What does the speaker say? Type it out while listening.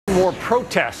More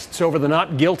protests over the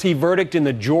not guilty verdict in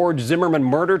the George Zimmerman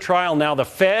murder trial. Now the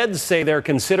feds say they're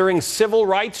considering civil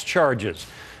rights charges.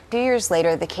 2 years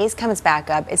later, the case comes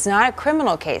back up. It's not a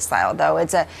criminal case, Lyle, though.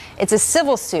 It's a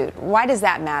civil suit. Why does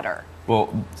that matter?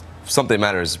 Well, something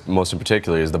matters most in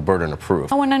particular is the burden of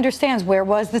proof. No one understands where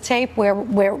was the tape, where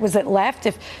was it left?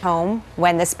 Home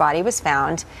when this body was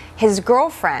found, his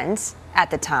girlfriend at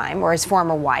the time, or his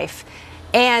former wife,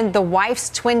 and the wife's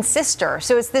twin sister.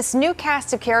 So it's this new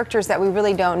cast of characters that we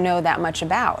really don't know that much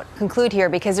about. Conclude here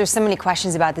because there's so many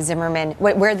questions about the Zimmerman,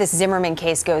 where this Zimmerman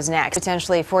case goes next.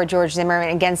 Potentially for George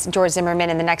Zimmerman, against George Zimmerman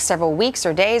in the next several weeks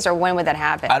or days, or when would that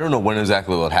happen? I don't know when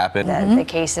exactly will it happen. The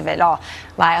case of it all.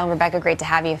 Lyle and Rebecca, great to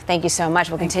have you. Thank you so much.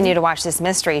 We'll continue to watch this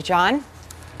mystery. John?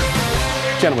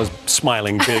 Jenna was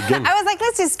smiling big. I was like,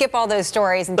 let's just skip all those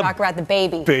stories and talk about the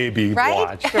baby. Baby right?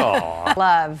 watch. Aww.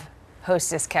 Love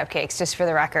Hostess cupcakes, just for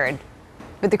the record.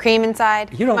 With the cream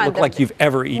inside. You don't look like you've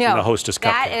ever eaten a Hostess cupcake.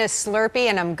 That is Slurpee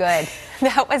and I'm good.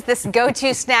 That was this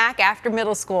go-to snack after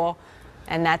middle school.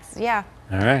 And that's, yeah.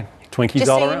 All right. Twinkies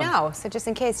just all so around. you know. So just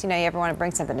in case, you ever want to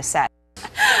bring something to set.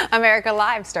 America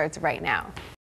Live starts right now.